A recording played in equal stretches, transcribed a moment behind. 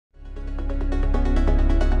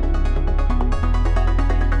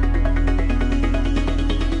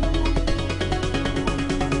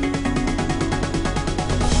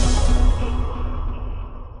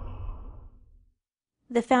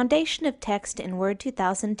The foundation of text in Word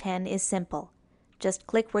 2010 is simple. Just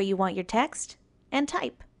click where you want your text and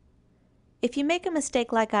type. If you make a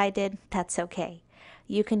mistake like I did, that's okay.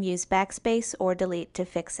 You can use backspace or delete to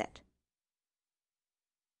fix it.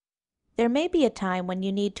 There may be a time when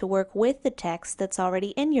you need to work with the text that's already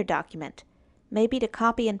in your document, maybe to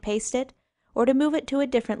copy and paste it or to move it to a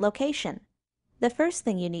different location. The first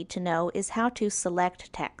thing you need to know is how to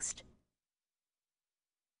select text.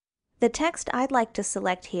 The text I'd like to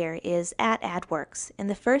select here is at AdWorks in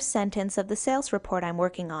the first sentence of the sales report I'm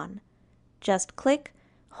working on. Just click,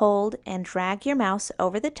 hold, and drag your mouse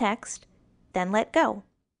over the text, then let go.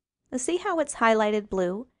 See how it's highlighted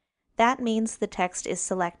blue? That means the text is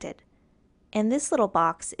selected. And this little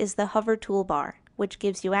box is the hover toolbar, which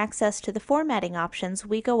gives you access to the formatting options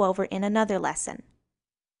we go over in another lesson.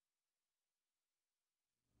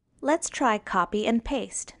 Let's try copy and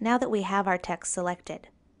paste now that we have our text selected.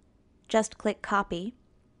 Just click Copy,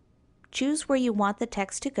 choose where you want the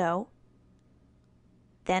text to go,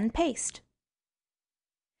 then paste.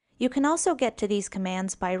 You can also get to these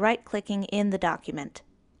commands by right-clicking in the document.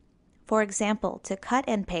 For example, to cut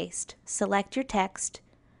and paste, select your text,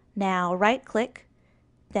 now right-click,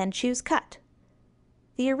 then choose Cut.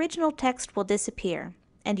 The original text will disappear,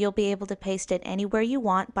 and you'll be able to paste it anywhere you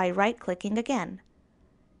want by right-clicking again.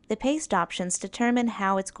 The paste options determine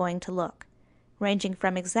how it's going to look, ranging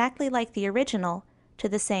from exactly like the original to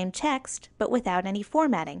the same text but without any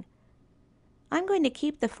formatting. I'm going to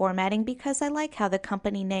keep the formatting because I like how the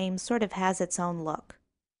company name sort of has its own look.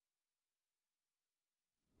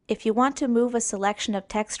 If you want to move a selection of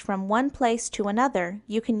text from one place to another,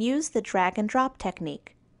 you can use the drag and drop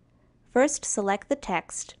technique. First, select the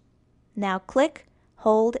text. Now click,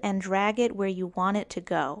 hold, and drag it where you want it to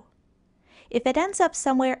go. If it ends up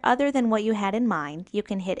somewhere other than what you had in mind, you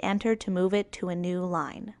can hit Enter to move it to a new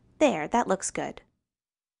line. There, that looks good.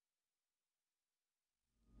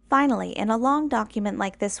 Finally, in a long document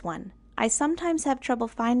like this one, I sometimes have trouble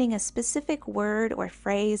finding a specific word or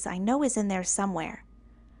phrase I know is in there somewhere.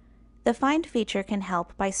 The Find feature can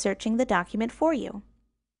help by searching the document for you.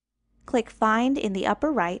 Click Find in the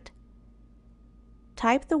upper right.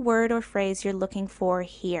 Type the word or phrase you're looking for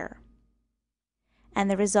here, and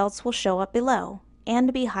the results will show up below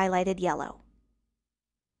and be highlighted yellow.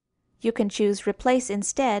 You can choose Replace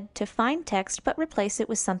instead to find text but replace it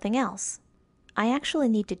with something else. I actually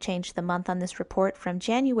need to change the month on this report from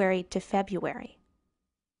January to February.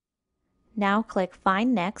 Now click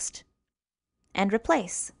Find Next and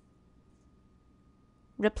Replace.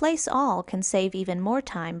 Replace All can save even more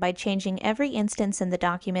time by changing every instance in the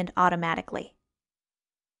document automatically.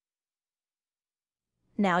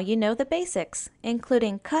 Now you know the basics,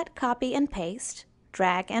 including cut, copy, and paste,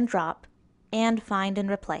 drag and drop, and find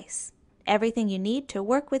and replace. Everything you need to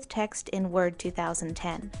work with text in Word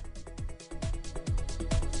 2010.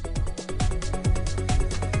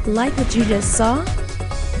 Like what you just saw?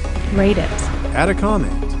 Rate it. Add a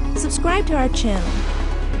comment. Subscribe to our channel.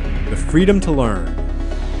 The freedom to learn.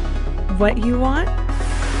 What you want,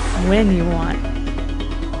 when you want.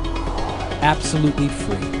 Absolutely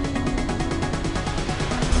free.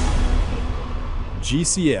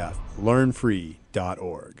 GCF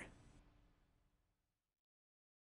LearnFree.org